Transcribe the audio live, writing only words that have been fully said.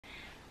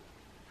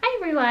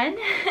everyone,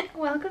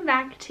 welcome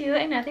back to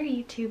another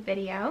YouTube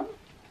video.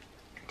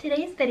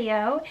 Today's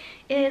video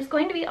is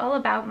going to be all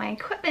about my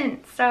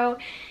equipment, so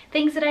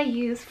things that I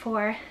use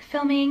for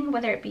filming,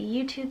 whether it be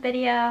YouTube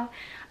video,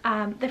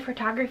 the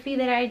photography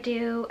that I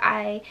do.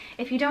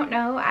 If you don't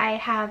know, I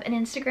have an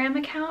Instagram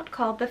account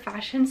called The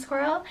Fashion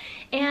Squirrel,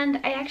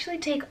 and I actually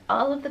take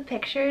all of the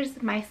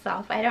pictures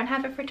myself. I don't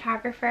have a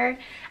photographer.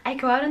 I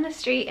go out on the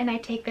street and I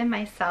take them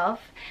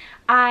myself.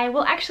 I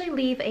will actually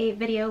leave a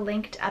video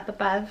linked up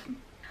above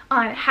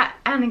on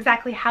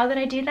exactly how that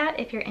I do that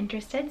if you're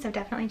interested, so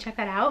definitely check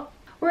that out.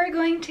 We're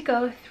going to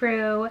go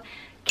through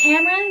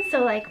cameras,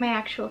 so like my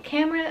actual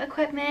camera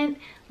equipment,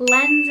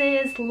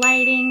 lenses,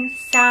 lighting,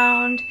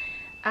 sound,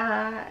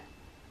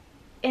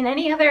 and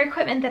any other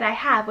equipment that I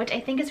have, which I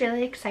think is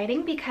really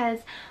exciting because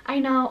I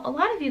know a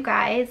lot of you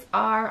guys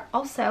are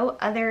also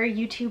other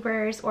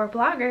YouTubers or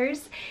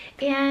bloggers,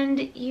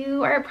 and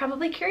you are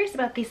probably curious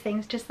about these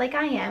things just like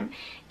I am.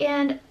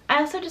 And I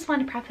also just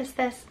want to preface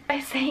this by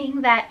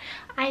saying that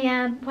I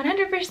am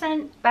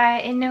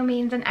 100% in no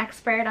means an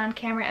expert on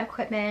camera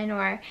equipment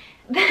or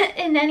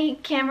in any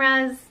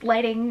cameras,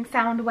 lighting,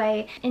 sound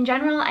way. In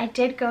general, I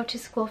did go to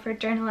school for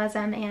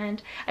journalism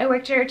and I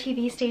worked at a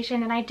TV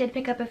station, and I did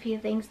pick up a few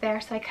things there,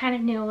 so I kind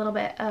of knew a little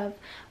bit of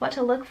what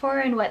to look for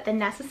and what the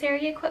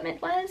necessary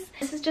equipment was.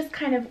 This is just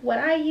kind of what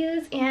I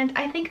use, and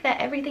I think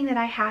that everything that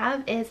I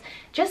have is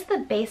just the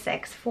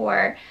basics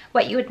for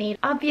what you would need.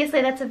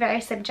 Obviously, that's a very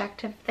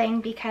subjective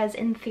thing because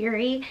in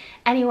theory,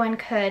 anyone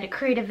could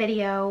create a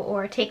video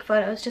or take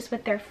photos just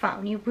with their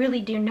phone. You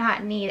really do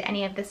not need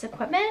any of this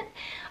equipment.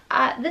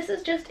 This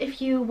is just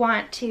if you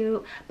want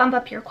to bump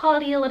up your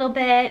quality a little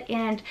bit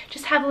and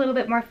just have a little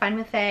bit more fun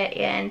with it,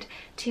 and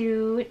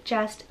to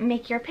just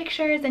make your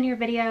pictures and your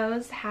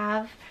videos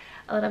have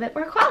a little bit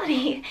more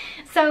quality.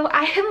 So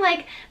I am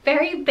like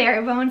very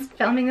bare bones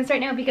filming this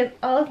right now because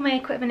all of my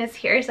equipment is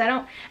here.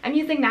 So I'm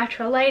using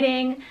natural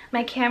lighting.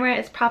 My camera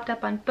is propped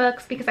up on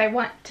books because I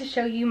want to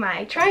show you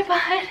my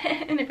tripod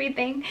and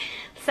everything.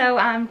 So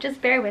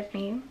just bear with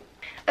me.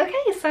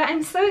 Okay, so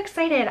I'm so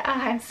excited.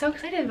 I'm so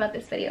excited about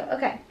this video.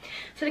 Okay,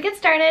 so to get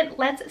started,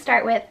 let's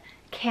start with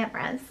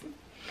cameras.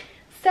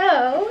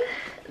 So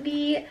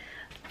the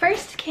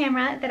first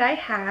camera that I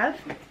have,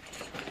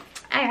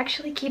 I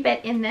actually keep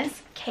it in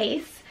this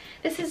case.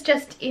 This is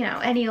just, you know,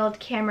 any old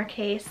camera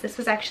case. This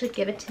was actually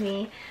given to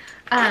me.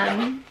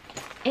 And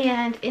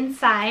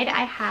inside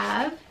I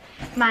have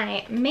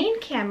my main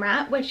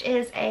camera, which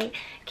is a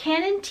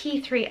Canon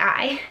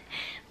T3i.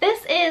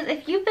 This is,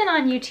 if you've been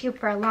on YouTube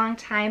for a long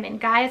time,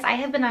 and guys, I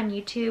have been on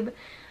YouTube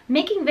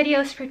making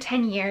videos for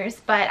 10 years,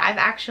 but I've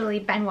actually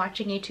been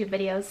watching YouTube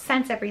videos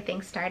since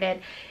everything started.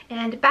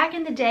 And back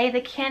in the day,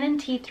 the Canon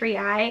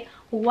T3i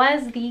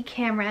was the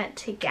camera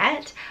to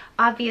get.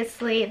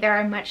 Obviously, there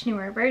are much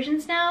newer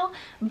versions now,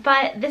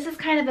 but this is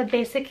kind of a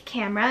basic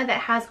camera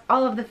that has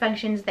all of the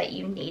functions that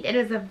you need. It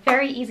is a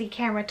very easy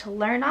camera to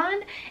learn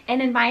on,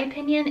 and in my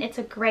opinion, it's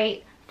a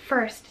great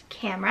first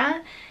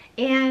camera.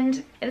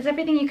 And it is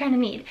everything you kind of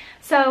need.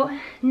 So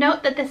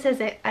note that this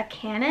is a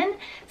Canon.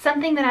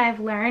 Something that I've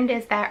learned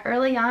is that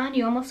early on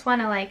you almost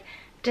want to like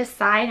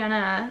decide on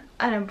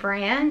a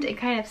brand and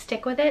kind of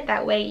stick with it.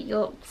 That way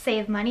you'll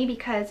save money,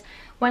 because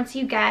once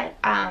you get,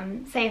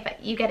 say if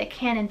you get a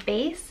Canon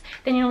base,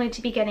 then you'll need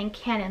to be getting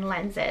Canon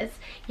lenses.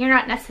 You're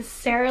not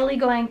necessarily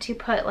going to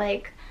put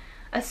like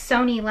a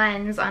Sony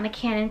lens on a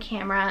Canon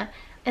camera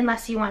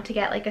unless you want to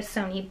get like a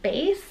Sony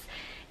base.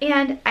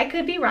 And I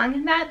could be wrong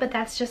in that, but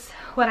that's just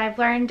what I've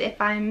learned.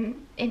 If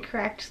I'm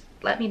incorrect,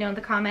 let me know in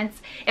the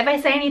comments. If I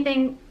say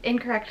anything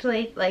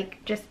incorrectly, like,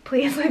 just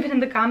please leave it in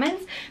the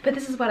comments, but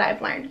this is what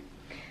I've learned.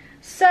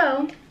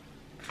 So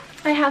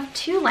I have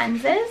two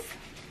lenses.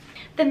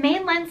 The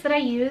main lens that I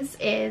use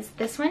is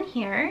this one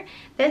here.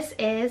 This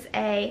is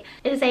it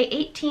is a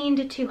 18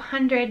 to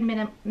 200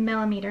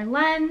 millimeter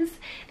lens.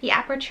 The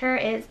aperture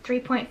is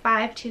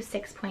 3.5 to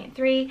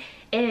 6.3.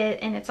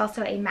 And it's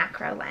also a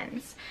macro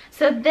lens.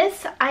 So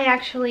this I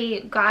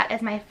actually got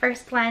as my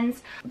first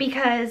lens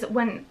because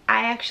when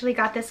I actually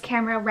got this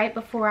camera right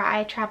before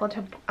I traveled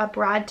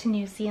abroad to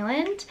New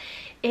Zealand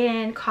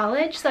in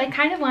college. So I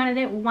kind of wanted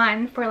it,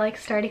 one, for like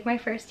starting my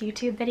first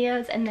YouTube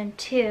videos, and then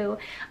two,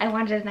 I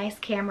wanted a nice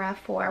camera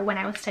for when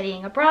I was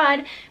studying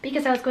abroad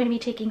because I was going to be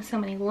taking so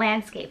many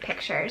landscape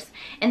pictures.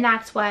 And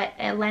that's what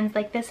a lens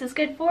like this is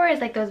good for,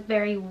 is like those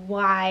very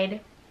wide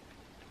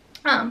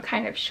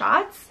kind of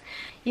shots.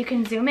 You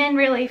can zoom in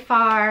really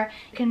far,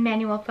 you can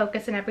manual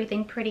focus and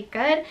everything pretty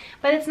good,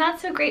 but it's not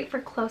so great for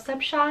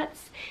close-up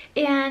shots.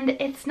 And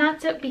it's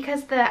not so,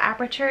 because the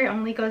aperture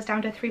only goes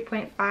down to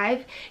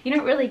 3.5, you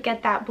don't really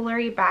get that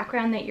blurry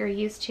background that you're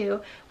used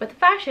to with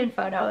fashion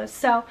photos.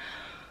 So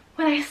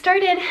when I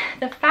started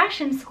the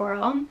Fashion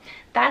Squirrel,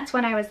 that's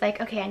when I was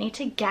like, okay, I need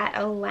to get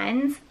a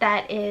lens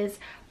that is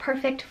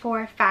perfect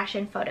for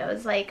fashion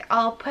photos. Like,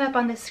 I'll put up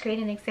on the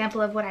screen an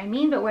example of what I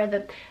mean, but where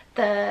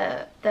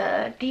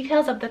the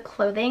details of the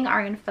clothing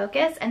are in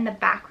focus and the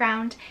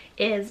background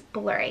is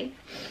blurry.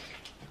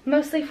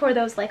 Mostly for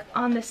those like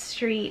on the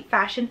street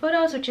fashion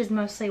photos, which is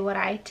mostly what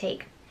I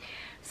take.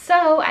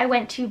 So I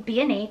went to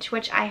B&H,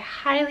 which I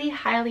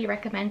highly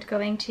recommend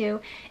going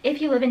to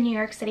if you live in New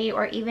York City,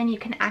 or even you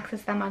can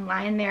access them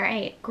online. They're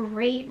a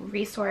great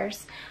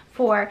resource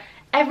for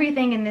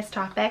everything in this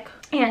topic,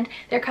 and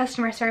their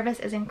customer service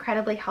is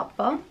incredibly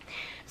helpful.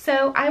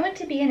 So I went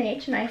to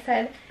B&H and I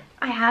said,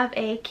 I have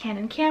a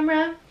Canon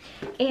camera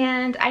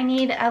and I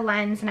need a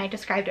lens, and I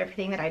described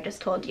everything that I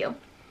just told you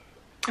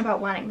about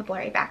wanting the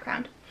blurry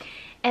background.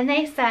 And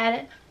they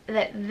said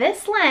that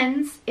this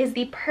lens is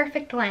the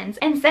perfect lens.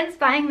 And since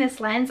buying this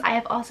lens, I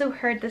have also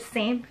heard the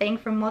same thing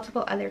from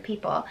multiple other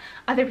people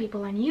on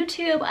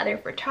YouTube, other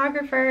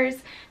photographers,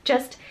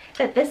 just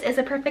that this is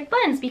a perfect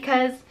lens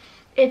because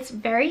it's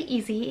very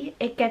easy.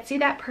 It gets you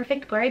that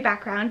perfect blurry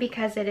background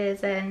because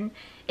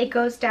it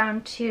goes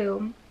down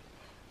to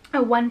a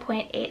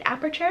 1.8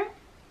 aperture,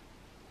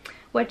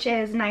 which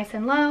is nice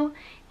and low.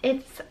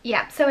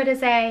 So it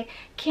is a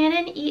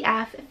Canon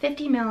EF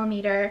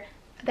 50mm.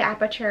 The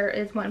aperture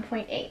is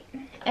 1.8,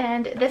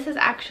 and this is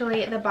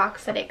actually the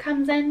box that it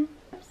comes in.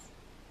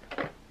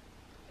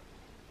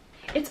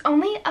 It's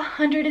only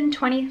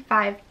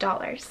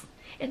 $125.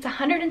 It's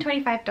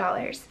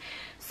 $125.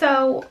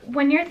 So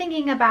when you're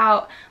thinking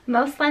about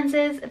most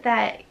lenses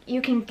that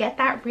you can get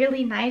that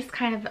really nice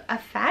kind of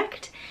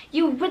effect,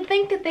 you would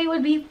think that they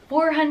would be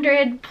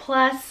 400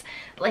 plus,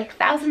 like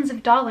thousands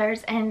of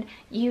dollars, and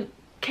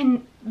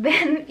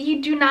then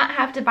you do not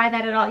have to buy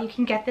that at all. You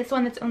can get this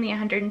one that's only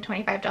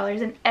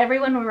 $125, and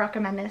everyone will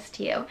recommend this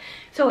to you.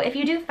 So if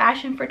you do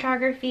fashion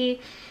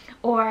photography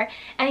or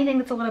anything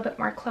that's a little bit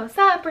more close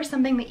up, or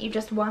something that you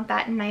just want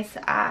that nice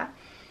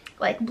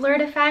like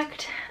blurred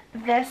effect,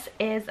 this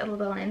is a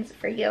little lens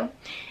for you.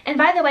 And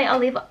by the way, I'll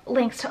leave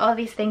links to all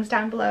these things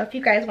down below if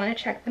you guys want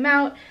to check them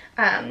out,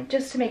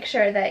 just to make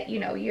sure that you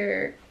know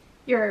you're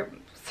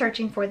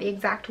searching for the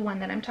exact one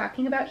that I'm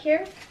talking about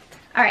here.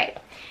 All right.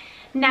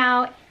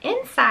 Now,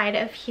 inside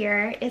of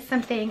here is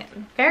something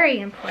very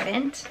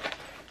important,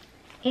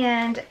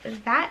 and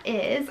that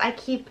is, I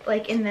keep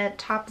like in the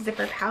top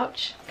zipper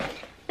pouch,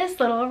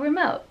 this little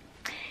remote.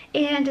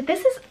 And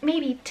this is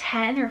maybe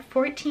 $10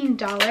 or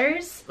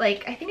 $14,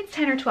 like I think it's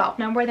 10 or 12,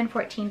 no more than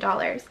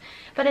 $14.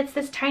 But it's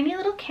this tiny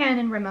little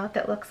Canon remote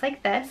that looks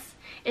like this.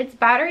 It's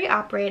battery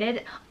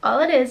operated. All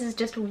it is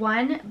just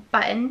one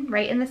button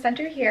right in the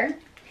center here.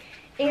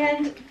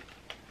 And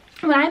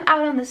when I'm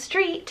out on the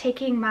street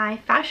taking my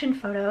fashion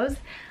photos,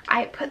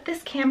 I put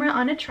this camera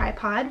on a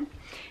tripod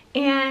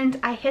and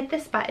I hit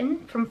this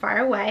button from far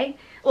away.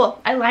 Well,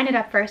 I line it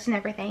up first and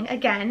everything.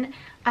 Again,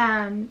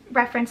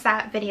 reference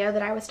that video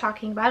that I was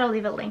talking about. I'll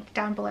leave a link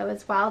down below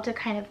as well to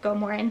kind of go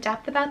more in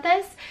depth about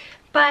this.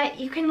 But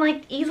you can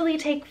like easily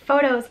take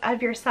photos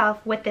of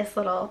yourself with this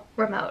little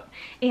remote,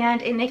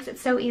 and it makes it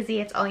so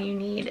easy. It's all you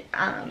need.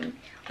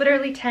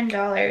 Literally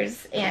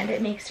 $10, and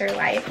it makes your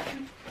life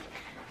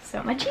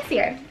so much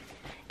easier.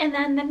 And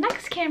then the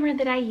next camera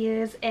that I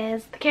use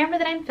is the camera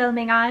that I'm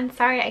filming on.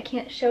 Sorry, I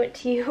can't show it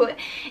to you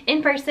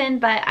in person,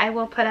 but I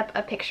will put up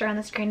a picture on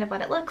the screen of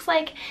what it looks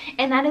like.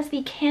 And that is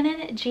the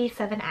Canon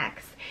G7X.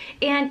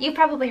 And you've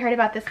probably heard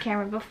about this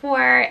camera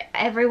before.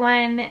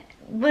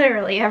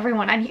 Literally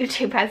everyone on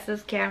YouTube has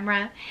this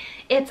camera.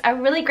 It's a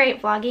really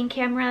great vlogging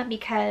camera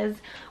because,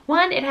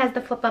 one, it has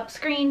the flip up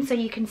screen so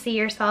you can see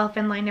yourself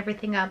and line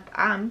everything up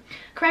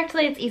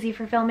correctly. It's easy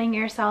for filming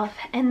yourself.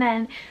 And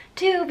then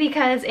two,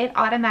 because it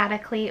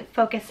automatically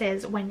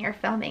focuses when you're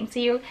filming. So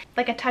you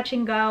like a touch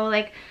and go,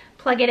 like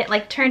plug it,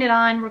 like turn it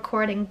on,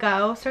 record and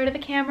go sort of a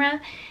camera.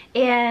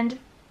 And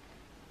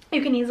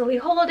you can easily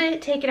hold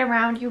it, take it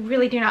around. You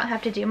really do not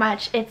have to do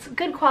much. It's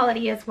good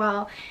quality as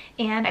well,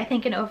 and I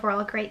think an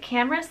overall great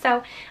camera.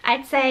 So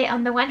I'd say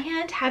on the one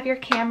hand, have your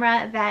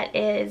camera that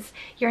is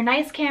your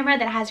nice camera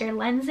that has your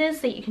lenses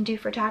so you can do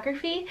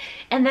photography,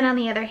 and then on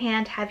the other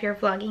hand, have your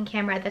vlogging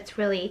camera that's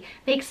really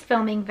makes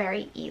filming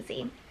very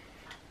easy.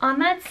 On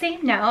that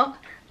same note,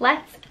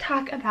 let's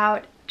talk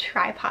about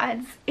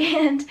tripods.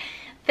 And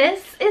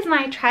this is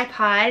my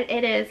tripod.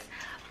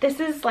 This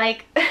is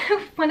like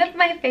one of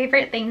my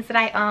favorite things that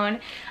I own.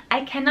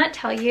 I cannot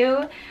tell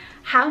you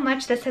how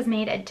much this has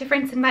made a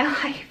difference in my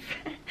life.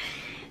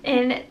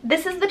 And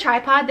this is the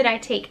tripod that I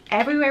take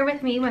everywhere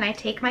with me when I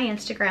take my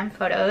Instagram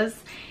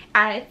photos.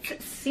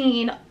 It's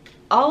seen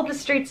all the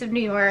streets of New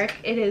York.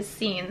 It has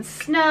seen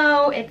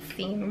snow, it's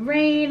seen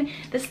rain.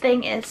 This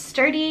thing is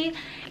sturdy.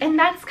 And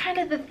that's kind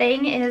of the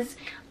thing, is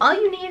all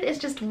you need is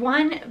just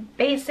one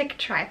basic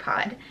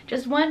tripod.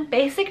 Just one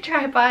basic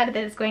tripod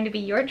that is going to be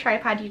your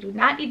tripod. You do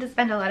not need to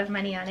spend a lot of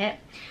money on it.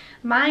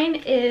 Mine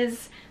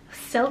is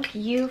Silk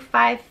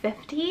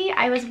U550.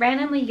 I was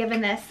randomly given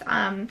this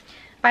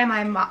by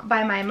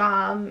my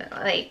mom.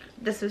 Like,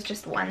 this was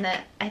just one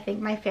that I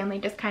think my family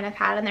just kind of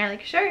had, and they're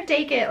like, sure,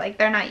 take it. Like,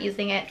 they're not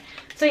using it.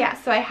 So yeah,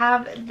 so I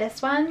have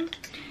this one.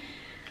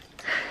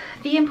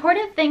 The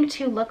important thing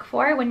to look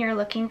for when you're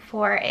looking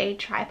for a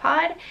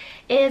tripod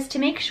is to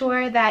make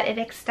sure that it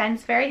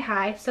extends very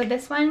high. So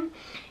this one,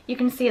 you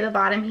can see the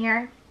bottom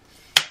here.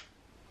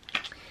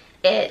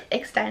 It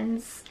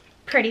extends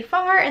pretty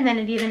far, and then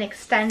it even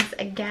extends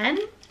again.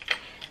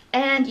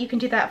 And you can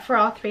do that for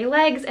all 3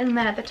 legs, and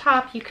then at the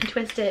top you can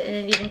twist it and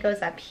it even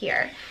goes up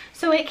here.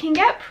 So it can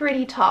get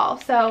pretty tall.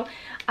 So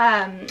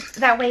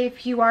that way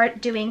if you are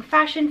doing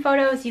fashion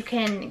photos, you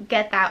can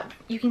get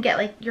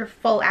like your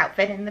full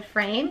outfit in the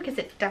frame, because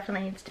it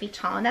definitely needs to be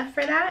tall enough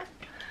for that.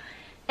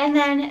 And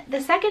then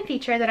the second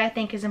feature that I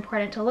think is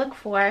important to look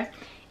for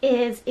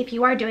is, if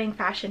you are doing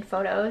fashion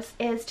photos,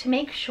 is to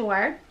make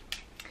sure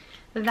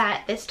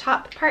that this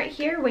top part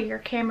here where your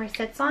camera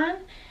sits on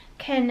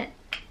can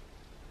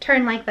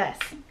turn like this.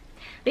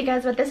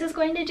 Because what this is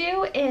going to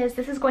do is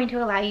this is going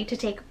to allow you to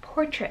take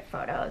portrait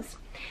photos.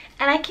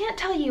 And I can't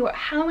tell you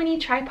how many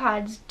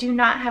tripods do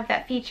not have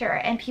that feature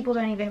and people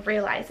don't even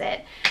realize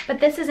it. But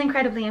this is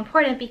incredibly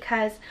important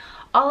because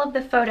all of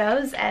the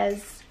photos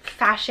as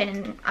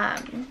fashion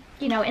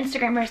you know,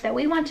 Instagrammers that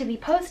we want to be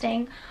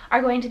posting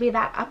are going to be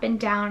that up and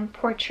down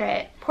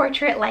portrait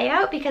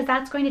layout, because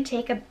that's going to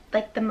take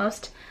like the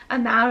most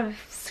amount of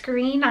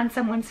screen on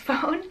someone's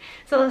phone,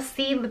 so they'll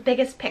see the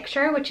biggest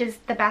picture, which is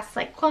the best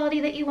like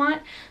quality that you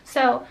want.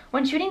 So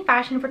when shooting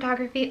fashion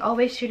photography,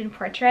 always shoot in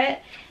portrait,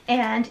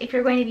 and if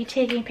you're going to be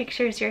taking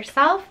pictures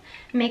yourself,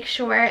 make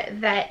sure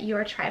that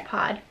your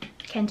tripod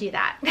can do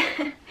that.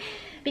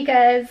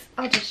 Because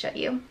I'll just show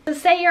you. So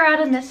say you're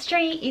out in the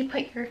street, you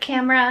put your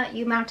camera,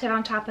 you mount it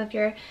on top of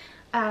your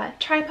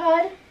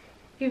tripod,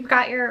 you've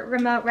got your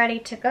remote ready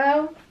to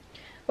go.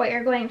 What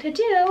you're going to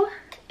do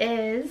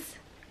is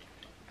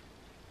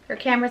your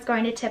camera's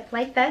going to tip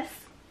like this.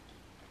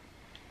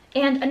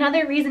 And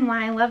another reason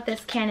why I love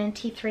this Canon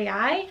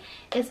T3i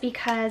is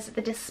because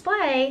the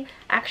display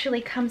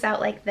actually comes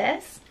out like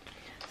this.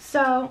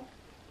 So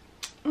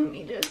let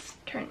me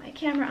just turn my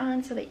camera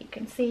on so that you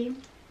can see.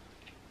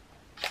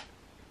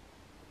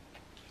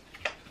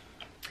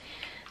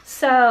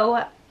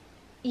 So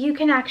you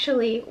can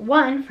actually,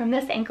 one, from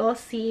this angle,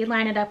 see,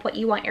 line it up what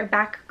you want your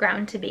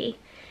background to be.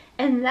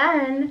 And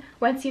then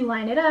once you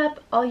line it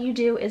up, all you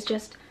do is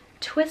just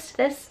twist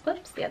this,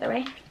 whoops, the other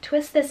way,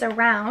 twist this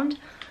around,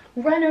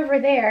 run over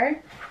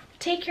there,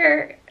 take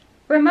your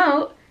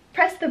remote,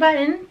 press the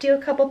button, do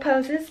a couple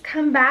poses,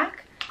 come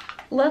back,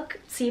 look,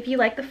 see if you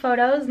like the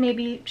photos,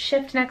 maybe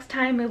shift next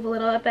time, move a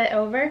little bit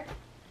over,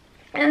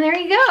 and there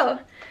you go.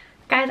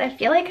 Guys, I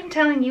feel like I'm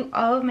telling you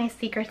all of my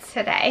secrets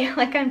today.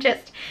 Like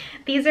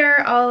these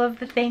are all of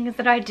the things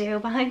that I do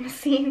behind the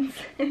scenes.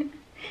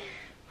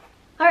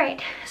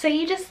 Alright, so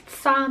you just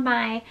saw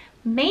my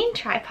main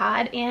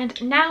tripod,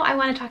 and now I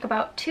want to talk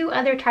about 2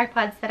 other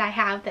tripods that I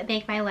have that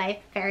make my life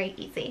very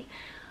easy.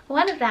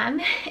 One of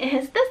them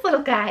is this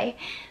little guy.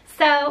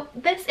 So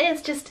this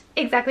is just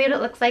exactly what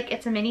it looks like.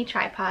 It's a mini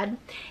tripod,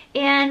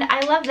 and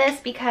I love this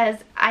because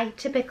I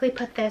typically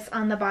put this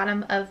on the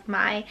bottom of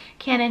my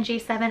Canon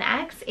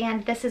G7X,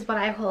 and this is what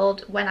I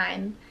hold when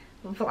I'm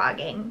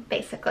vlogging,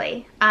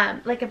 basically.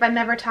 Like if I'm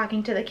ever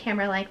talking to the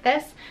camera like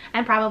this,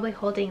 I'm probably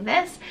holding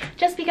this,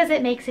 just because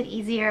it makes it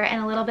easier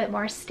and a little bit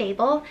more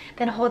stable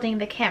than holding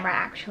the camera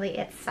actually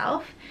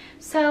itself.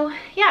 So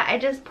yeah, I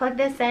just plug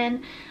this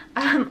in.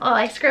 Well,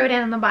 I screw it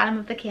in on the bottom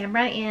of the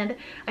camera and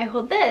I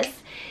hold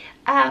this.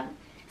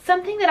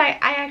 Something that I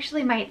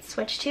actually might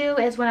switch to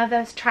is one of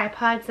those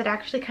tripods that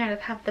actually kind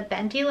of have the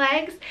bendy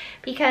legs,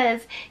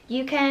 because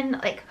you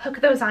can like hook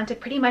those onto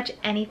pretty much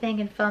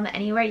anything and film it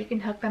anywhere. You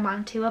can hook them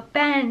onto a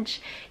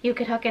bench, you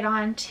could hook it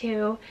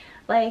onto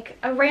like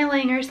a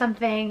railing or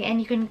something, and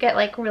you can get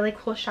like really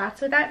cool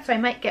shots with that. So I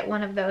might get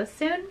one of those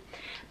soon,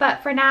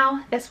 but for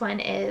now this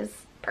one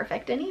is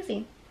perfect and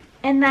easy.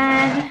 And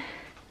then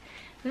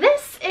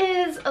this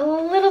is a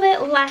little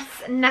bit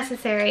less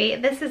necessary.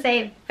 This is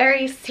a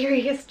very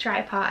serious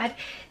tripod.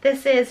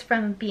 This is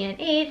from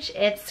B&H.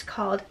 It's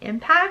called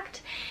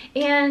Impact.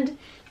 And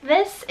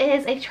this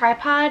is a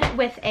tripod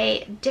with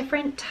a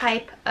different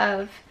type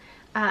of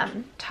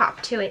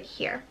top to it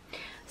here.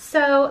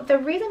 So the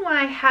reason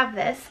why I have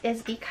this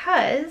is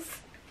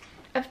because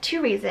of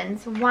 2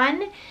 reasons.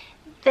 One,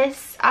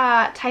 this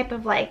type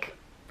of like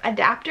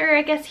adapter,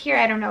 I guess here,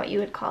 I don't know what you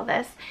would call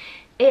this,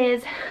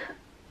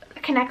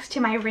 connects to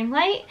my ring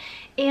light,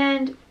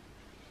 and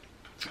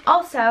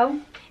also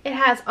it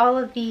has all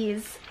of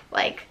these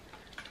like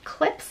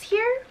clips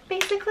here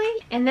basically,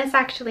 and this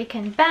actually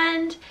can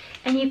bend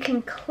and you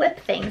can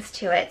clip things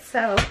to it.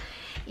 So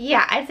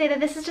yeah, I'd say that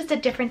this is just a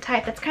different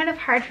type. It's kind of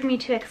hard for me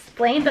to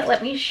explain, but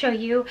let me show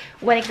you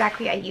what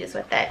exactly I use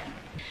with it.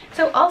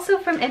 So also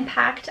from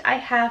Impact, I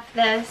have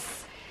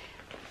this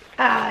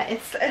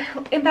it's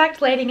Impact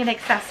Lighting and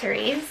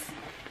Accessories.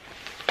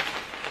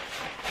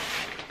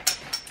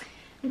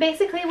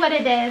 Basically what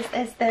it is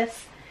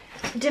this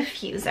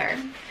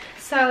diffuser.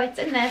 So it's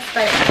in this,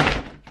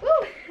 but woo.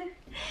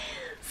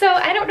 So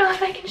I don't know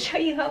if I can show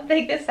you how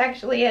big this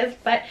actually is,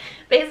 but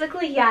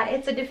basically, yeah,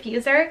 it's a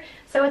diffuser.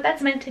 So what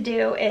that's meant to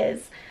do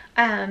is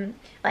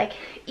like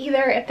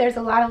either if there's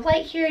a lot of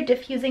light here,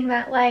 diffusing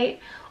that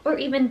light, or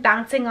even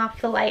bouncing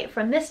off the light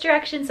from this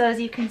direction. So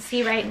as you can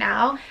see right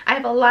now, I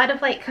have a lot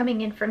of light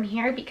coming in from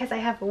here because I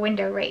have a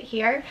window right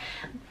here.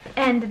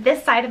 And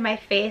this side of my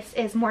face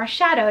is more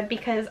shadowed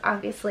because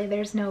obviously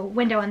there's no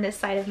window on this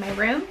side of my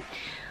room.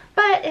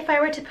 But if I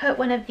were to put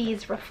one of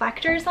these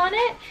reflectors on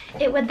it,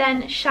 it would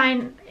then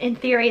shine, in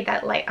theory,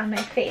 that light on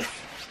my face.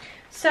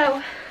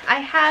 So I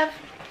have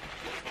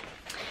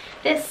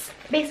this,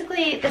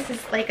 basically this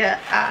is like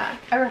a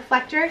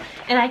reflector,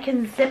 and I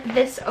can zip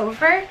this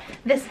over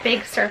this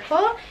big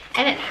circle,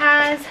 and it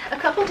has a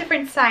couple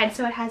different sides.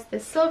 So it has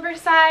this silver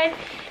side,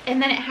 and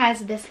then it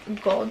has this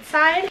gold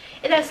side.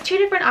 It has two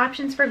different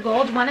options for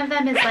gold. One of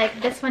them is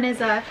like, this one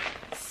is a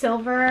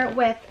silver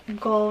with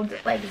gold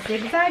like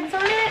zigzags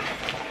on it.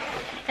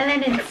 And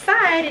then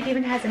inside it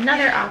even has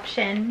another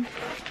option,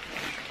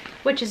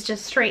 which is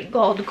just straight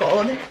gold.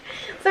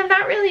 So I'm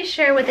not really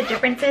sure what the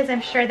difference is.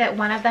 I'm sure that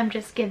one of them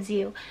just gives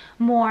you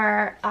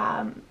more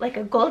like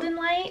a golden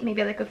light,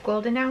 maybe like a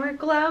golden hour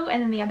glow,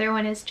 and then the other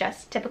one is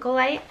just typical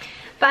light.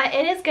 But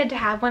it is good to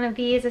have one of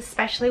these,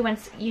 especially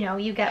once, you know,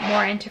 you get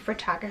more into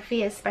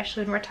photography,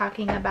 especially when we're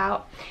talking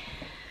about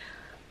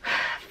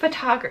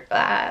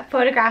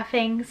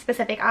photographing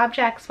specific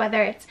objects,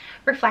 whether it's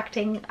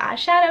reflecting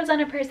shadows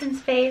on a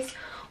person's face,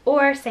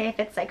 or say if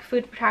it's like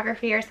food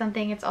photography or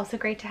something, it's also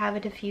great to have a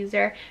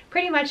diffuser.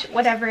 Pretty much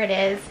whatever it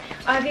is.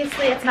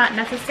 Obviously it's not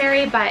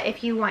necessary, but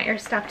if you want your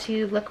stuff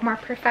to look more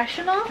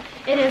professional,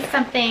 it is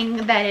something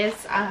that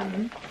is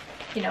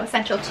you know,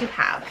 essential to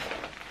have.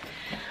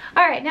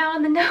 All right, now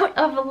on the note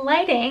of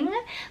lighting,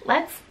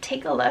 let's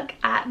take a look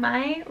at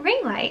my ring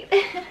light.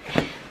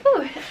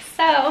 Ooh,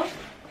 so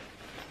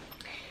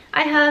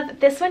I have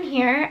this one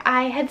here.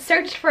 I had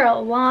searched for a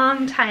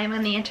long time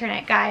on the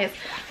internet, guys,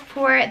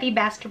 for the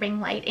best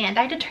ring light, and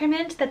I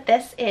determined that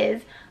this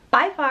is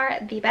by far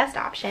the best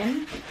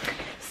option.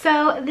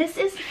 So this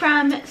is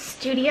from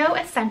Studio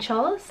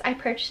Essentials. I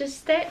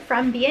purchased it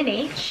from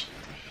B&H,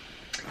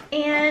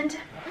 and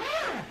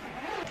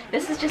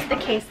this is just the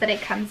case that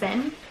it comes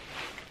in.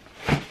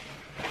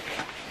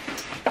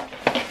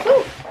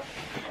 Ooh.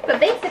 But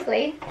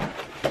basically,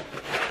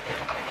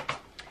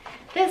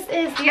 this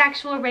is the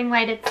actual ring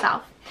light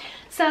itself.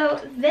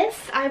 So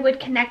this I would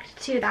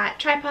connect to that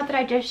tripod that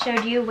I just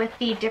showed you with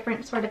the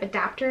different sort of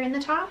adapter in the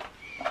top.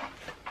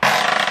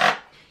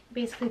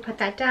 Basically put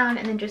that down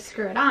and then just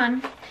screw it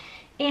on.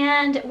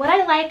 And what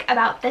I like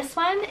about this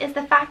one is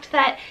the fact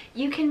that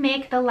you can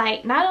make the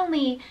light not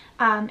only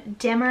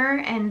dimmer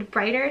and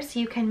brighter, so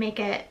you can make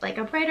it like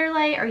a brighter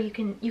light, or you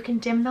can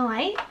dim the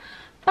light,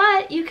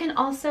 but you can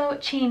also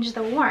change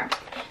the warmth.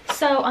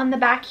 So on the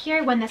back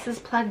here, when this is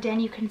plugged in,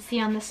 you can see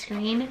on the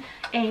screen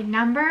a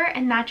number,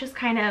 and that just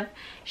kind of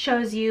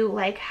shows you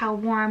like how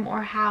warm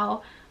or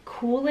how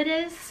cool it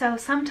is. So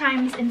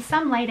sometimes in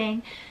some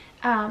lighting,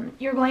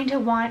 you're going to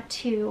want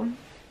to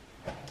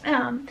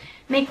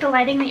make the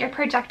lighting that you're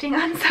projecting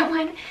on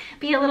someone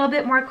be a little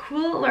bit more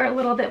cool or a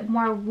little bit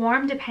more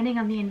warm depending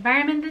on the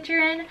environment that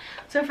you're in.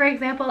 So for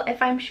example, if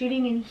I'm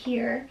shooting in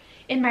here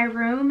in my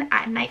room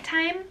at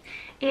nighttime,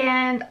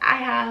 and I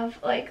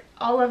have like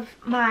all of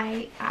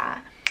my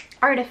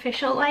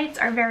artificial lights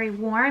are very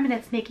warm and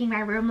it's making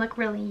my room look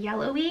really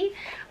yellowy,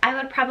 I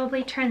would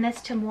probably turn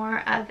this to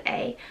more of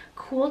a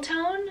cool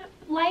tone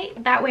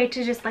light, that way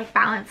to just like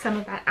balance some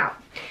of that out.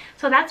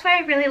 So that's why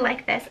I really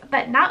like this,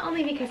 but not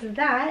only because of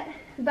that,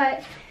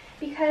 but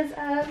because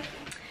of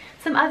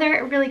some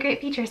other really great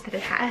features that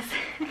it has.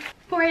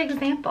 For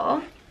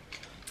example,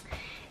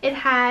 it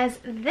has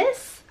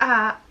this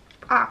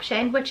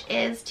option, which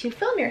is to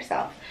film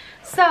yourself.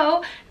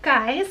 So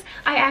guys,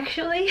 I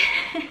actually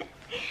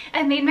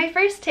I made my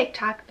first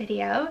TikTok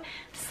video,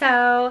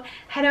 so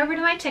head over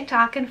to my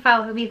TikTok and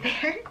follow me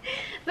there.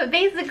 But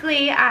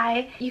basically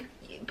you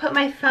put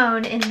my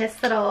phone in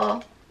this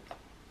little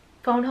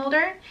phone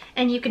holder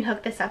and you can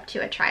hook this up to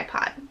a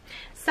tripod.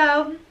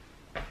 So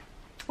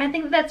I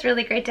think that's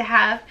really great to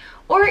have.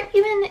 Or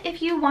even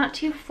if you want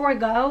to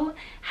forego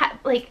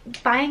like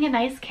buying a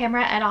nice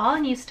camera at all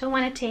and you still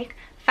want to take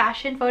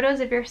fashion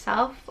photos of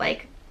yourself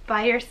like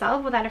by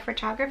yourself without a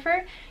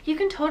photographer, you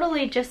can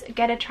totally just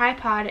get a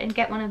tripod and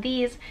get one of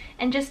these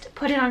and just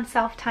put it on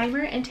self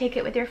timer and take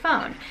it with your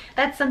phone.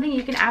 That's something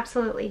you can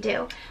absolutely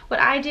do. What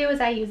I do is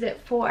I use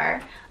it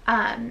for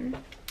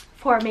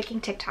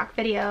making TikTok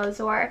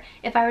videos, or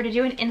if I were to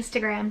do an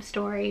Instagram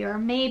story or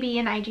maybe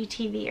an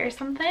IGTV or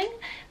something,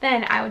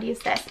 then I would use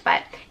this.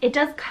 But it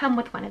does come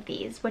with one of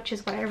these, which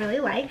is what I really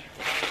like.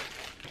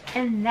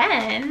 And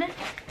then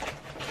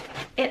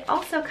it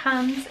also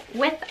comes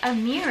with a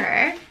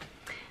mirror.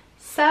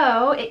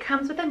 So it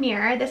comes with a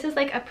mirror. This is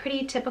like a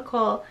pretty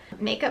typical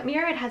makeup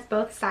mirror. It has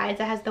both sides.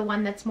 It has the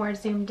one that's more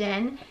zoomed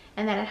in,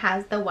 and then it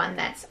has the one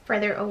that's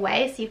further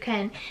away, so you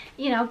can,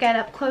 you know, get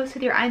up close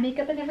with your eye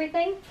makeup and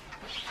everything.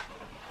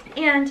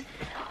 And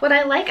what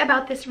I like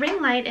about this ring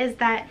light is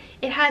that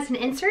it has an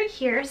insert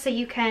here, so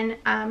you can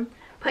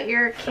put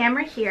your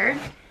camera here.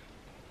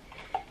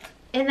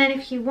 And then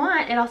if you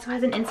want, it also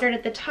has an insert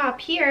at the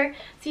top here,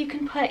 so you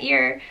can put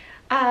your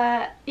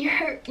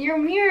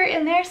mirror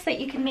in there so that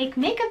you can make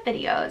makeup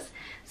videos.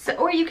 So,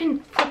 or you can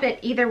flip it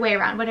either way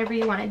around, whatever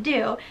you want to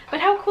do.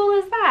 But how cool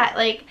is that?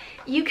 Like,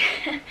 you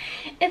can,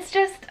 it's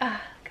just, guys,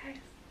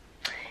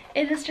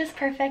 it is just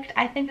perfect.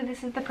 I think that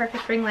this is the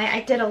perfect ring light. I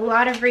did a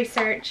lot of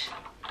research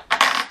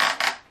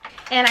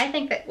And I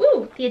think that,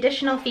 ooh, the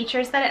additional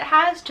features that it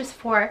has just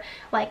for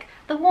like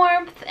the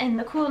warmth and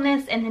the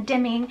coolness and the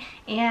dimming,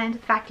 and the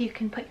fact that you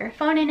can put your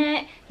phone in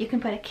it, you can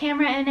put a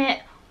camera in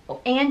it,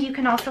 and you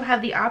can also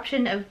have the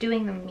option of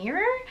doing the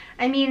mirror.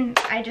 I mean,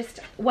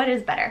 what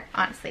is better?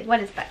 Honestly,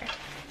 what is better?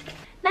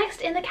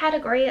 Next in the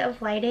category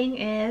of lighting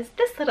is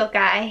this little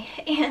guy,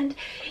 and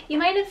you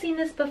might have seen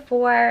this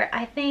before.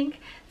 I think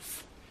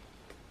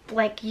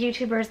like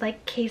YouTubers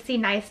like Casey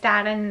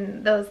Neistat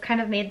and those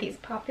kind of made these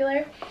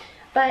popular.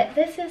 But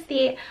this is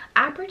the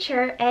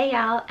Aperture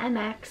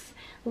AL-MX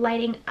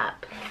Lighting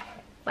Up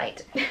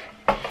light.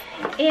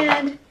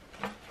 And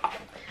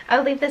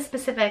I'll leave the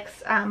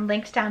specifics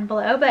linked down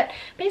below, but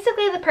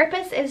basically the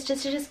purpose is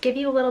just to give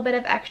you a little bit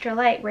of extra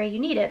light where you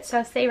need it.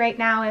 So say right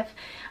now if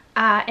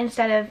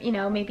instead of, you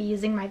know, maybe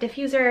using my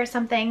diffuser or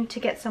something to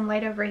get some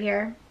light over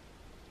here,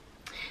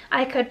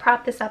 I could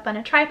prop this up on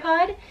a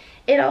tripod.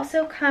 It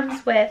also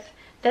comes with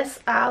this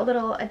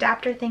little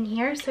adapter thing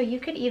here, so you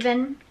could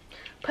even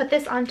put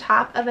this on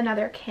top of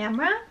another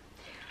camera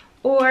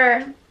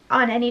or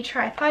on any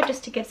tripod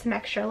just to give some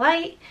extra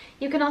light.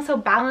 You can also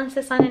balance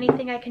this on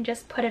anything. I can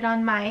just put it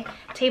on my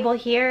table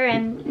here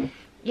and,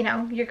 you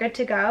know, you're good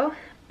to go.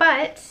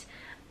 But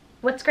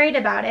what's great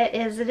about it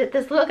is that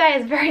this little guy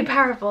is very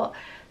powerful.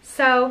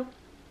 So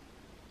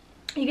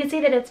you can see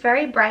that it's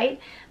very bright,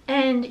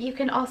 and you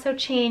can also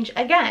change,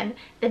 again,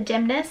 the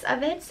dimness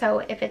of it, so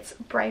if it's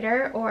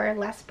brighter or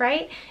less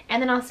bright,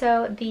 and then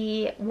also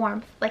the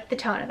warmth, like the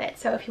tone of it.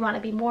 So if you want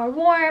to be more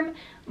warm,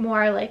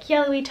 more like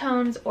yellowy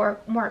tones, or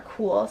more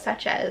cool,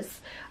 such as,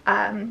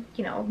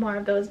 you know, more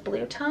of those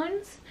blue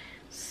tones.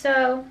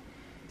 So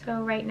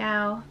right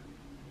now,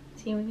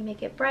 see, we can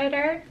make it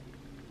brighter,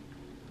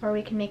 or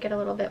we can make it a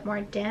little bit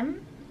more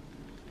dim.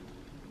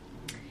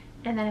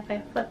 And then if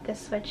I flip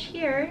this switch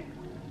here,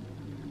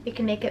 we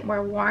can make it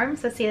more warm.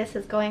 So see, this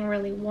is going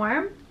really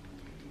warm,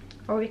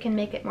 or we can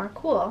make it more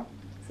cool.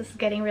 So this is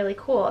getting really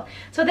cool.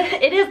 So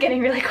it is getting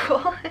really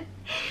cool.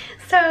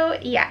 So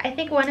yeah, I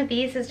think one of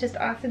these is just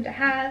awesome to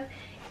have.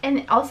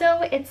 And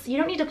also, you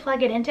don't need to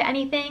plug it into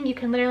anything. You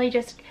can literally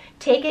just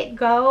take it,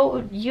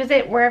 go, use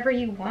it wherever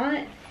you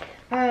want.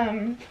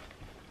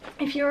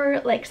 If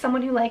you're like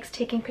someone who likes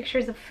taking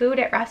pictures of food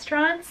at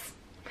restaurants,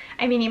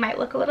 I mean, you might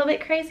look a little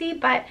bit crazy,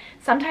 but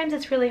sometimes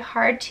it's really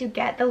hard to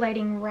get the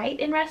lighting right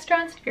in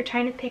restaurants. If you're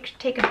trying to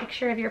take a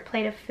picture of your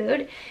plate of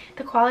food,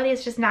 the quality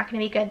is just not going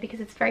to be good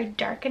because it's very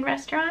dark in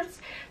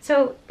restaurants.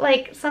 So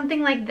like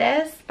something like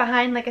this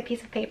behind like a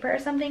piece of paper or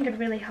something could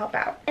really help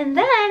out. And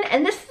then,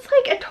 and this is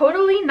like a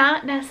totally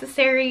not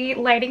necessary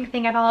lighting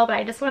thing at all, but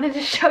I just wanted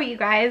to show you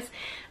guys,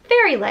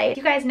 fairy light.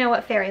 You guys know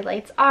what fairy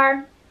lights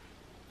are.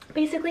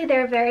 Basically,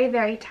 they're very,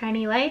 very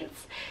tiny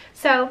lights.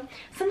 So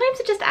sometimes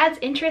it just adds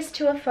interest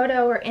to a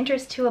photo or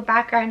interest to a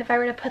background. If I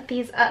were to put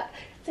these up,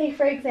 say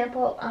for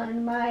example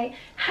on my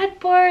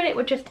headboard, it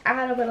would just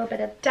add a little bit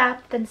of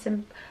depth and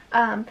some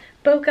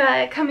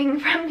bokeh coming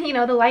from, you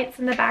know, the lights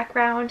in the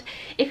background.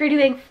 If you're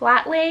doing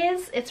flat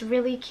lays, it's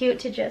really cute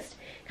to just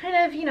kind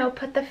of, you know,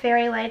 put the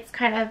fairy lights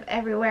kind of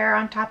everywhere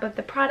on top of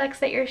the products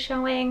that you're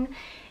showing.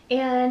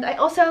 And I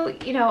also,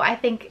 you know, I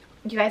think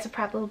you guys have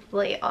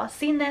probably all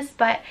seen this,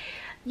 but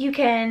you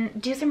can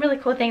do some really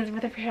cool things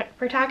with the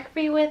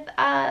photography with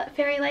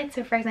fairy lights.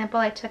 So for example,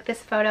 I took this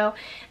photo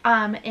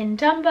in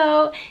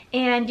Dumbo,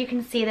 and you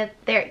can see that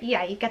there,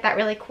 yeah, you get that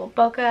really cool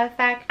bokeh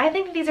effect. I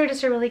think these are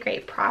just a really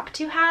great prop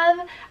to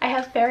have. I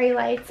have fairy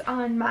lights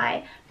on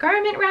my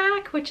garment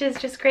rack, which is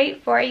just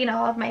great for, you know,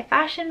 all of my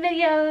fashion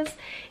videos.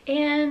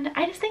 And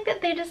I just think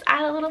that they just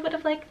add a little bit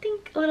of like,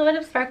 a little bit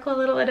of sparkle, a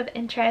little bit of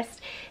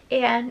interest,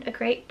 and a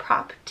great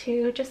prop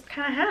to just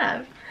kind of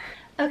have.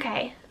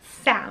 Okay,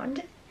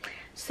 sound.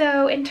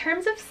 So in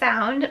terms of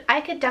sound, I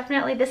could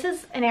definitely, this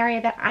is an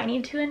area that I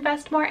need to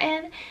invest more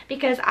in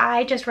because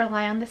I just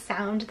rely on the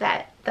sound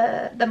that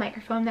the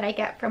microphone that I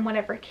get from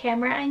whatever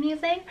camera I'm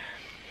using.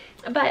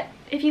 But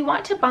if you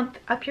want to bump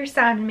up your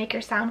sound and make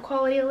your sound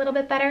quality a little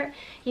bit better,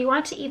 you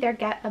want to either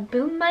get a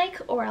boom mic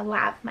or a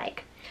lav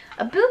mic.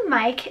 A boom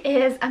mic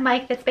is a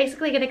mic that's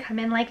basically going to come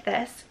in like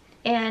this,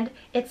 and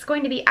it's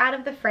going to be out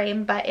of the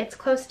frame, but it's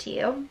close to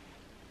you,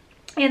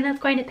 and that's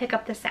going to pick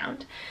up the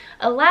sound.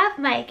 A lav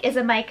mic is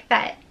a mic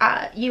that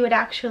you would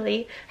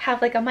actually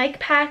have like a mic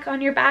pack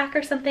on your back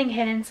or something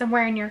hidden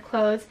somewhere in your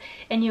clothes,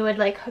 and you would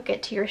like hook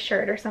it to your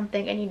shirt or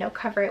something and, you know,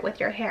 cover it with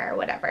your hair or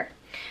whatever.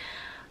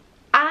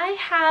 I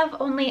have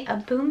only a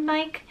boom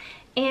mic,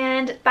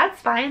 and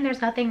that's fine.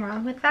 There's nothing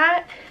wrong with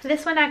that.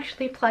 This one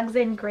actually plugs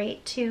in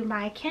great to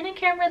my Canon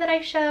camera that I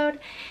showed,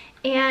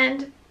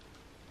 and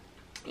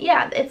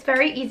yeah, it's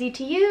very easy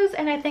to use,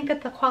 and I think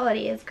that the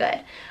quality is good.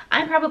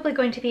 I'm probably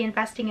going to be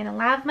investing in a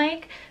lav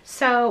mic,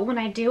 so when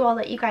I do, I'll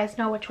let you guys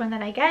know which one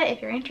that I get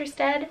if you're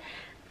interested.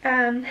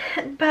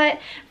 But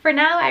for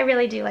now, I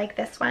really do like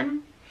this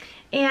one.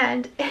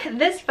 And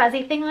this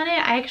fuzzy thing on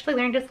it, I actually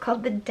learned it's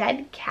called the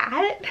dead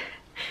cat,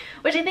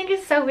 which I think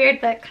is so weird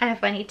but kind of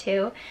funny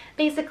too.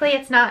 Basically,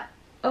 it's not,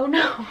 oh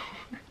no.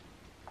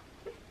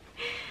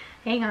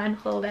 Hang on,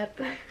 hold up.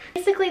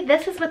 Basically,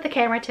 this is what the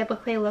camera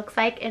typically looks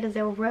like. It is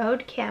a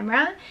Rode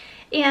camera,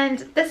 And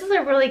this is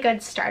a really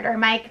good starter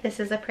mic. This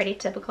is a pretty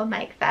typical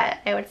mic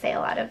that I would say a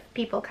lot of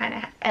people kind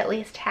of at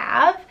least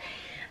have.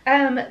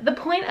 The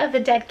point of the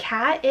dead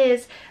cat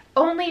is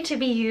only to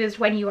be used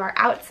when you are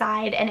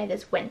outside and it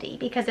is windy,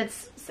 because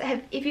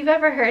if you've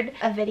ever heard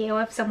a video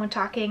of someone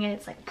talking and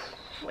it's like,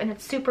 and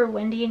it's super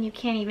windy and you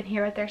can't even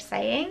hear what they're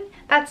saying,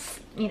 that's,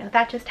 you know,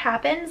 that just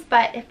happens.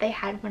 But if they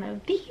had one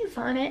of these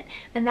on it,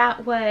 then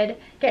that would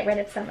get rid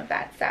of some of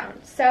that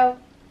sound. So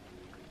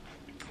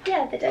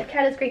yeah, the dead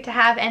cat is great to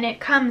have, and it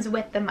comes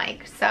with the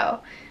mic,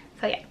 so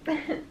yeah.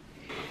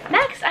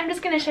 Next, I'm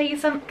just going to show you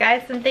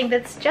something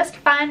that's just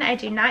fun. I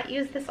do not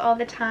use this all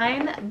the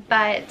time,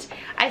 but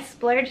I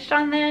splurged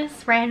on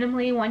this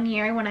randomly one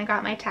year when I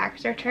got my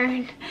tax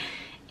return.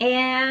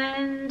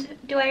 And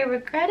do I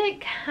regret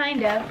it?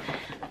 Kind of.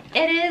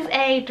 It is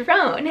a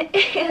drone,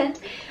 and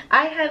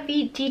I have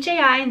the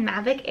DJI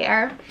Mavic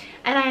Air,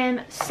 and I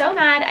am so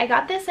mad. I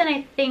got this, and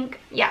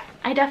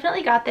I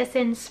definitely got this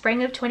in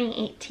spring of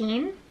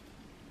 2018,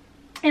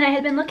 and I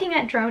had been looking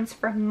at drones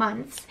for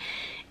months,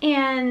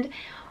 and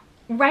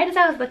right as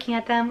I was looking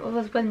at them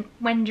was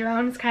when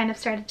drones kind of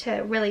started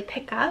to really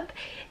pick up,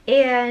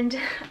 and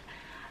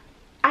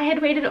I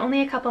had waited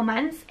only a couple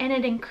months, and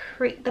it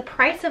increased the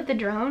price of the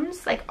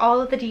drones, like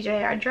all of the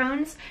DJI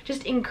drones,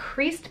 just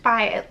increased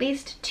by at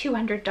least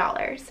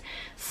 $200.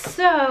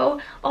 So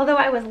although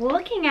I was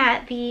looking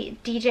at the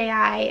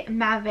DJI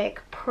Mavic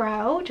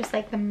Pro, just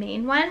like the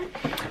main one,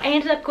 I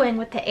ended up going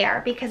with the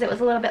Air because it was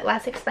a little bit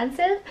less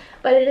expensive,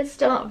 but it is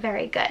still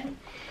very good.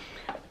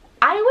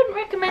 I wouldn't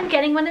recommend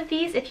getting one of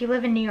these if you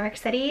live in New York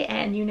City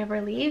and you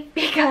never leave,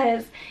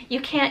 because you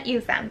can't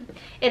use them.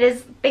 It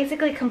is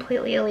basically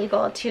completely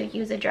illegal to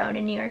use a drone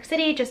in New York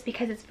City just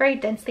because it's very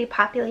densely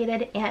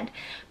populated and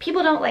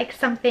people don't like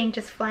something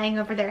just flying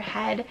over their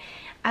head.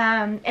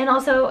 And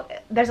also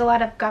there's a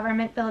lot of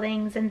government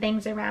buildings and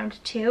things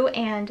around too,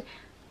 and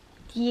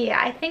yeah,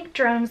 I think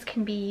drones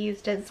can be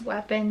used as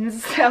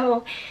weapons,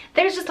 so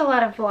there's just a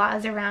lot of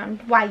laws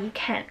around why you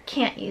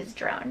can't use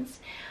drones.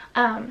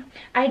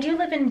 I do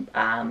live in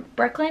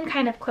Brooklyn,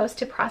 kind of close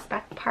to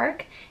Prospect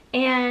Park,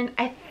 and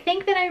I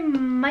think that I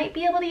might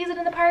be able to use it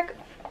in the park.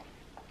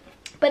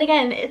 But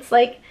again, it's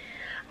like,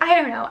 I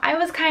don't know.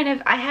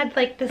 I had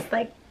like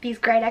these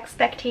great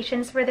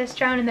expectations for this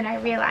drone, and then I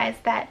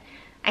realized that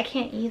I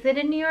can't use it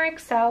in New York,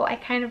 so I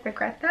kind of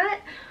regret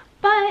that.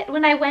 But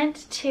when I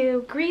went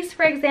to Greece,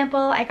 for example,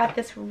 I got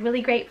this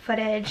really great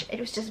footage. It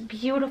was just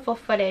beautiful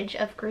footage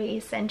of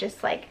Greece and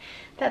just like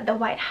the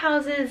white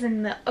houses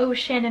and the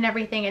ocean and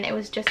everything, and it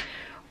was just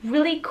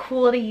really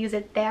cool to use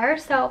it there.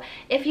 So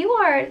if you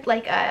are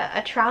like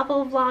a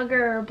travel vlogger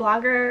or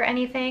blogger or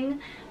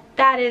anything,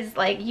 that is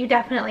like,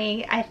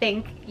 I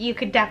think you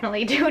could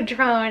definitely do a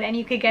drone and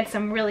you could get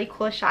some really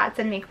cool shots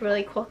and make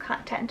really cool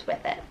content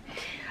with it.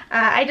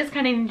 I just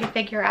kind of need to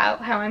figure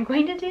out how I'm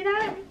going to do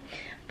that.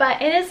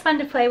 But it is fun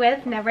to play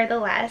with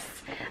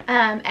nevertheless.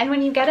 And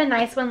when you get a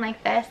nice one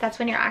like this, that's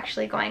when you're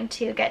actually going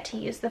to get to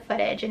use the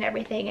footage and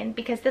everything. And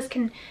because this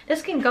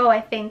can go,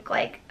 I think,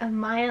 like 1.5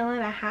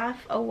 miles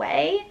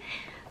away.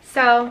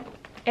 So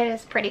it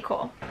is pretty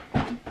cool,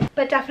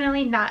 but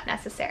definitely not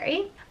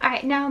necessary. All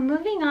right, now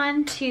moving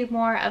on to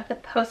more of the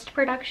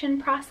post-production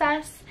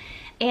process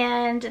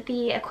and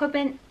the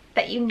equipment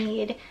that you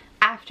need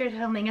after the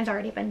filming has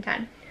already been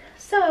done.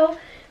 So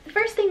the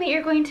first thing that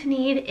you're going to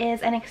need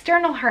is an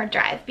external hard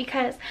drive,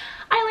 because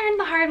I learned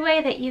the hard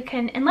way that you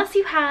can, unless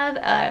you have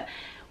a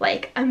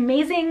like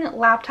amazing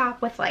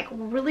laptop with like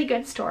really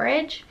good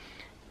storage,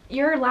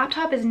 your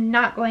laptop is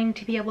not going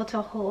to be able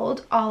to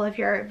hold all of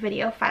your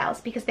video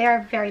files because they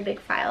are very big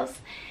files.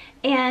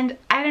 And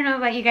I don't know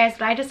about you guys,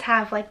 but I just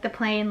have like the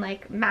plain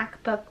like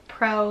MacBook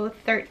Pro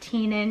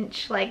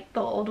 13-inch, like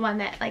the old one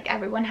that like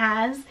everyone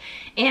has,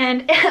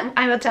 and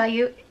I will tell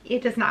you,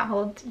 it does not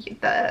hold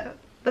the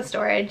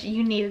storage.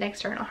 You need an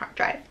external hard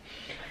drive.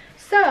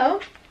 So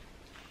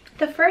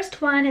the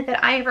first one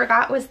that I ever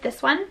got was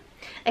this one.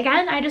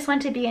 Again, I just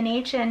went to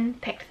B&H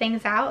and picked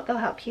things out. They'll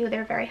help you.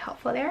 They're very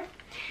helpful there.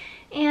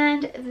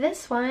 And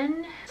this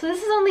one, so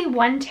this is only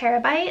 1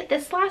 terabyte.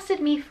 This lasted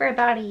me for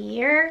about a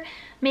year,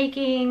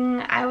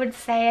 making, I would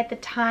say at the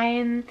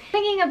time,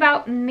 making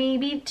about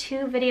maybe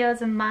 2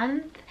 videos a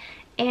month.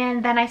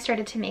 And then I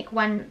started to make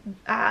 1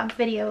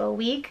 video a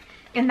week.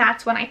 And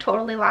that's when I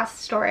totally lost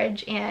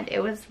storage, and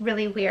it was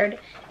really weird,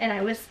 and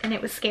it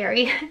was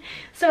scary.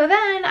 So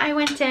then I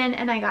went in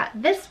and I got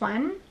this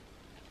one.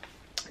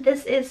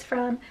 This is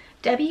from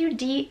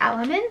WD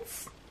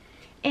Elements,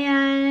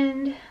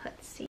 and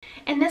let's see.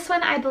 And this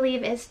one I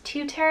believe is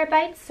 2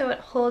 terabytes, so it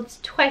holds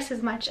twice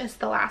as much as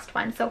the last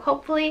one. So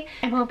hopefully,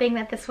 I'm hoping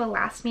that this will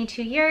last me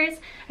 2 years.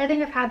 I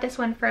think I've had this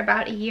one for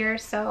about a year,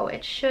 so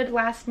it should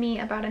last me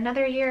about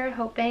another year,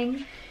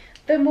 hoping.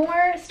 The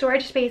more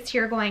storage space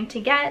you're going to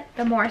get,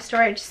 the more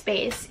storage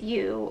space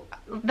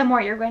the more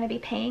you're going to be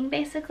paying,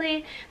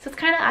 basically. So it's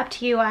kind of up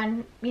to you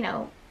on, you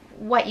know,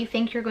 what you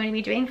think you're going to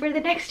be doing for the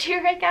next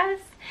year, I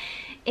guess.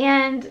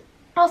 And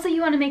Also,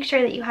 you want to make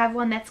sure that you have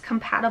one that's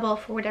compatible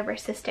for whatever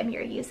system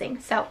you're using.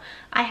 So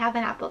I have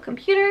an Apple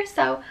computer,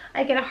 so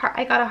I got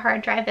a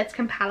hard drive that's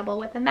compatible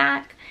with a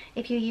Mac.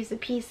 If you use a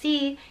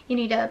PC, you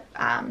need a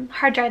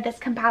hard drive that's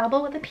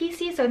compatible with a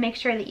PC, so make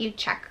sure that you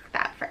check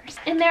that first.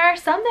 And there are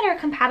some that are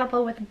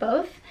compatible with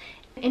both,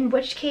 in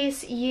which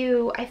case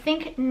you, I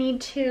think,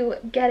 need to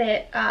get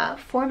it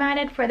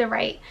formatted for the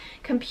right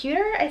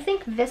computer. I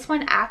think this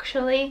one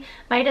actually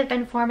might have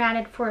been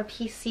formatted for a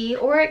PC,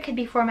 or it could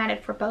be formatted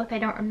for both, I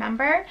don't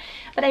remember.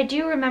 But I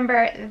do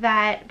remember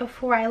that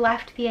before I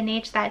left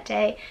B&H that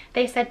day,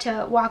 they said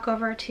to walk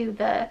over to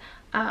the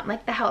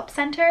like the help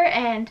center,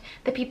 and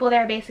the people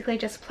there basically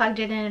just plugged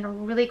it in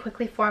and really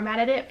quickly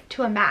formatted it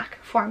to a Mac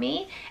for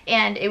me,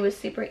 and it was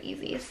super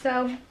easy.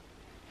 So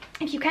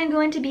if you can go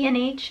into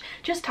B&H,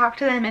 just talk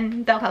to them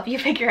and they'll help you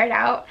figure it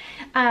out.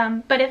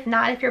 But if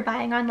not, if you're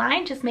buying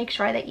online, just make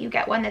sure that you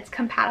get one that's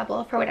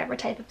compatible for whatever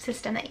type of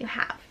system that you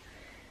have.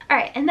 All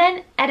right, and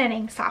then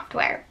editing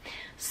software.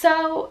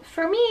 So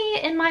for me,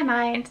 in my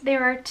mind,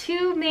 there are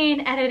two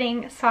main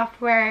editing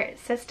software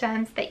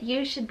systems that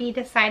you should be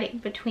deciding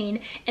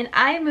between, and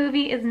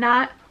iMovie is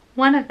not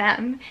one of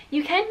them.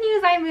 You can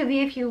use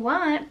iMovie if you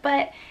want,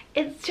 but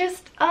it's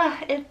just,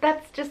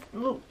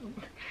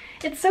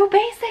 it's so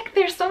basic.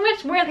 There's so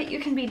much more that you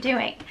can be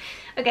doing.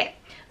 Okay,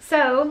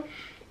 so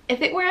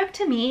if it were up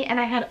to me and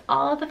I had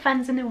all the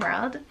funds in the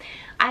world,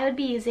 I would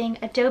be using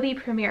Adobe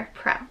Premiere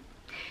Pro,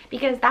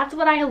 because that's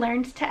what I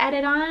learned to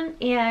edit on,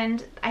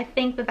 and I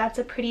think that that's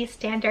a pretty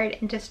standard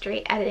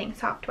industry editing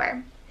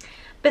software.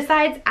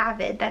 Besides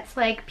Avid, that's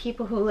like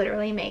people who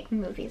literally make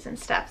movies and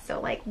stuff, so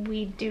like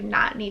we do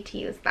not need to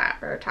use that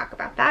or talk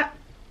about that,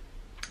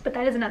 but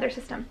that is another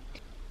system.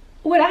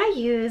 What I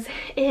use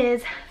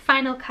is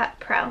Final Cut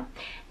Pro,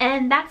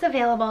 and that's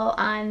available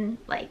on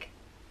like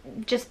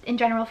just in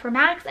general for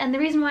Macs, and the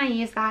reason why I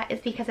use that is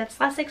because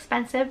it's less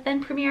expensive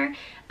than Premiere,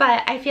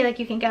 but I feel like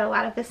you can get a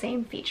lot of the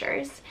same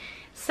features.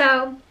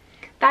 So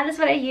that is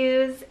what I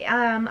use.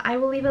 I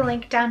will leave a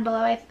link down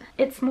below.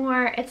 It's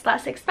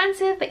less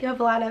expensive, but you have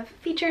a lot of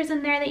features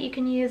in there that you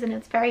can use, and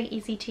it's very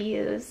easy to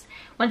use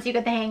once you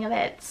get the hang of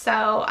it.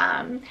 So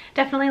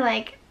definitely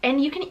like,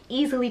 and you can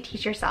easily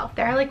teach yourself.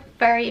 There are like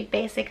very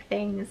basic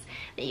things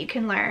that you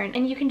can learn,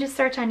 and you can just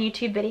search on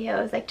YouTube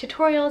videos like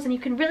tutorials, and you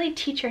can really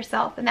teach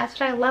yourself. And that's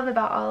what I love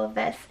about all of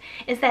this,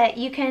 is that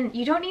you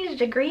don't need a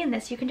degree in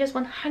this. You can just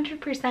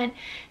 100%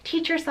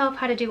 teach yourself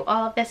how to do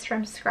all of this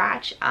from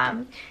scratch.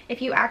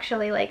 If you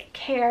actually like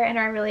care and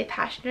are really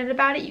passionate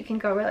about it, you can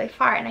go really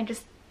far, and I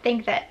just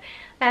think that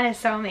that is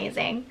so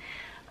amazing.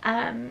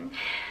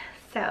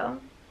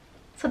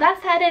 So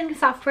that's the editing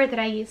software that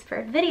I use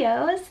for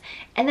videos,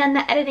 and then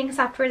the editing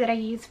software that I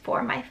use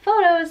for my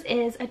photos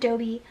is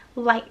Adobe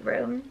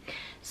Lightroom.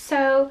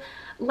 So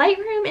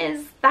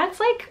Lightroom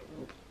that's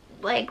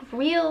like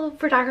real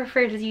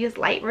photographers use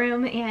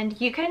Lightroom, and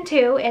you can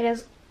too. It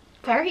is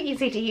very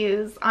easy to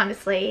use,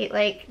 honestly.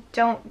 Like,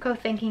 don't go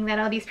thinking that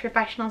all these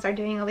professionals are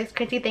doing all these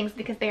crazy things,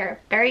 because they are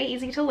very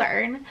easy to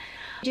learn.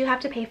 You do have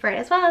to pay for it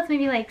as well. It's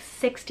maybe like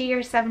 $60 or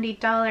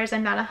 $70.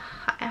 I'm not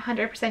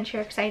 100%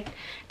 sure because I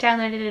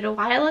downloaded it a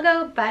while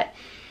ago, but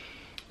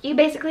you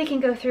basically can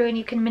go through and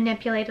you can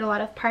manipulate a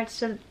lot of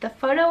parts of the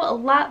photo, a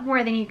lot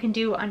more than you can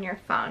do on your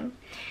phone.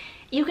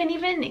 You can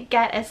even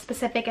get as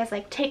specific as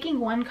like taking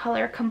one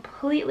color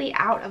completely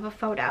out of a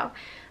photo.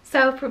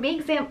 So for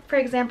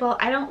example,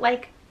 I don't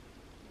like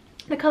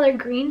the color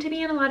green to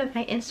be in a lot of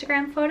my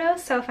Instagram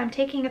photos. So if I'm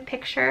taking a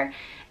picture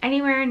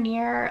anywhere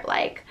near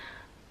like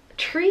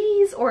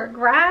trees or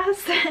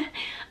grass,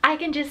 I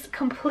can just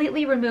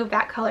completely remove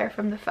that color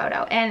from the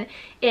photo, and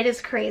it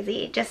is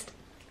crazy. Just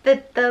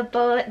the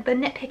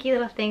nitpicky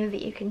little things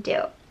that you can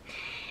do.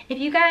 If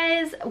you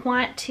guys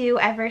want to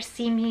ever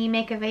see me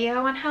make a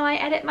video on how I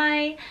edit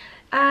my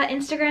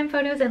Instagram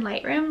photos in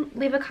Lightroom,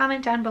 leave a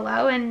comment down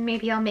below and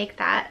maybe I'll make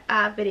that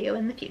video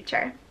in the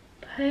future.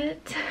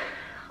 But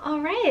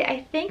alright,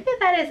 I think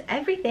that is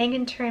everything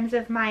in terms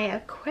of my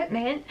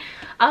equipment.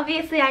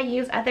 Obviously I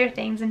use other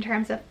things in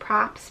terms of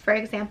props. For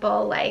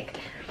example, like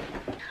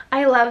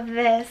I love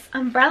this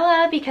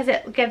umbrella because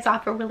it gives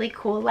off a really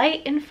cool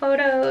light in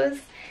photos.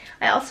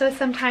 I also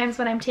sometimes,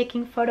 when I'm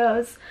taking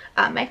photos,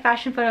 my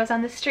fashion photos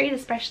on the street,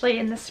 especially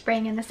in the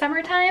spring and the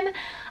summertime,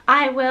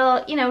 I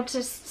will, you know,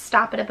 just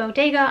stop at a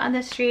bodega on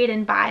the street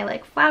and buy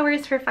like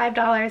flowers for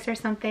 $5 or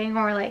something,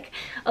 or like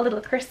a little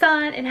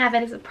croissant and have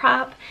it as a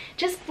prop.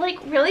 Just like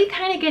really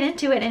kind of get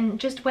into it, and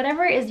just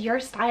whatever is your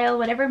style,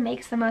 whatever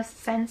makes the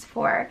most sense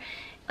for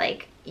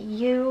like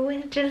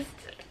you, just,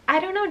 I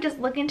don't know, just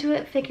look into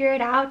it, figure it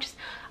out. Just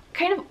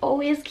kind of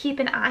always keep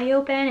an eye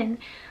open and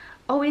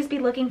always be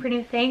looking for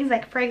new things.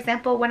 Like for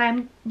example, when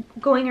I'm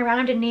going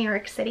around in New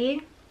York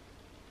City,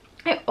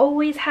 I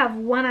always have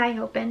one eye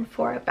open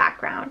for a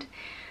background.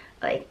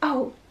 Like,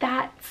 oh,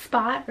 that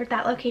spot or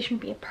that location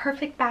would be a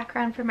perfect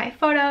background for my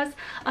photos.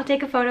 I'll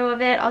take a photo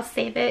of it, I'll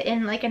save it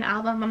in like an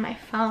album on my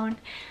phone.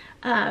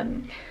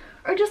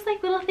 Or just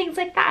like little things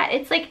like that.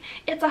 It's like,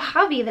 it's a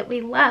hobby that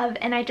we love,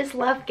 and I just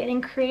love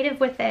getting creative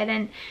with it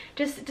and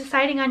just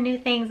deciding on new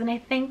things. And I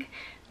think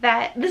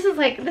that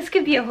this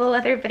could be a whole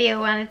other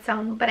video on its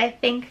own, but I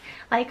think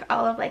like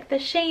all of like the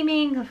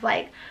shaming of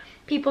like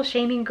people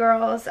shaming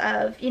girls,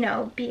 of, you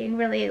know, being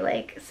really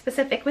like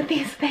specific with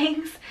these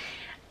things,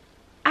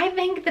 I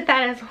think that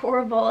that is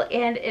horrible,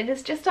 and it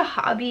is just a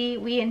hobby.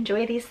 We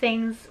enjoy these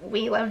things.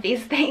 We love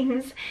these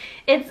things.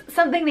 It's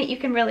something that you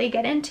can really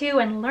get into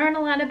and learn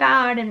a lot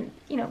about, and,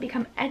 you know,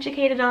 become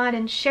educated on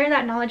and share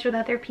that knowledge with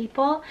other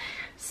people.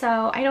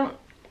 So I don't,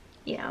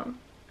 you know,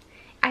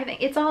 I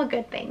think it's all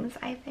good things,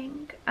 I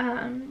think.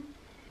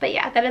 But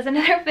yeah, that is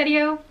another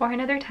video for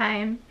another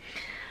time.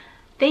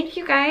 Thank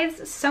you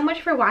guys so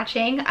much for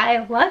watching.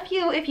 I love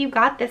you if you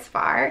got this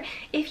far.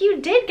 If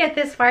you did get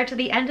this far to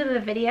the end of the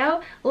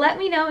video, let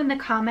me know in the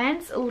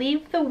comments.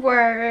 Leave the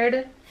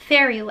word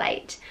fairy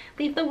light.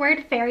 Leave the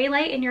word fairy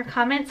light in your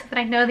comments so that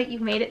I know that you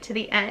made it to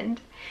the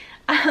end.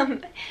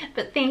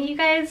 But thank you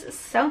guys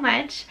so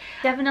much.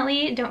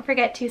 Definitely don't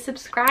forget to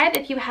subscribe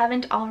if you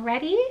haven't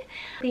already.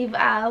 Leave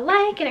a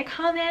like and a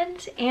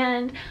comment,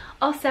 and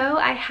also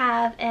I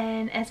have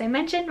as I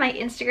mentioned, my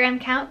Instagram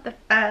account,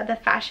 the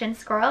Fashion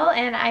Squirrel,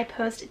 and I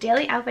post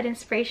daily outfit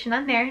inspiration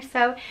on there,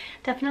 so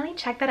definitely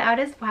check that out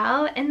as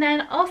well. And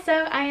then also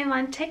I am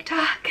on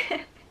TikTok.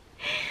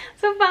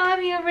 So follow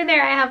me over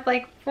there. I have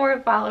like 4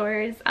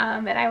 followers,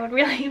 and I would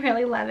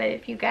really love it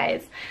if you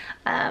guys,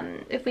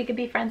 if we could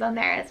be friends on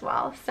there as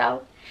well.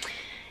 So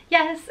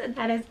yes,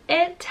 that is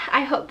it.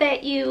 I hope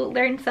that you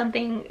learned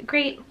something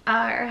great,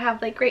 or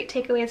have like great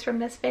takeaways from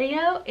this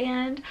video,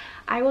 and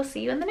I will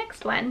see you in the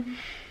next one.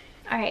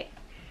 All right,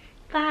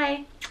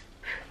 bye.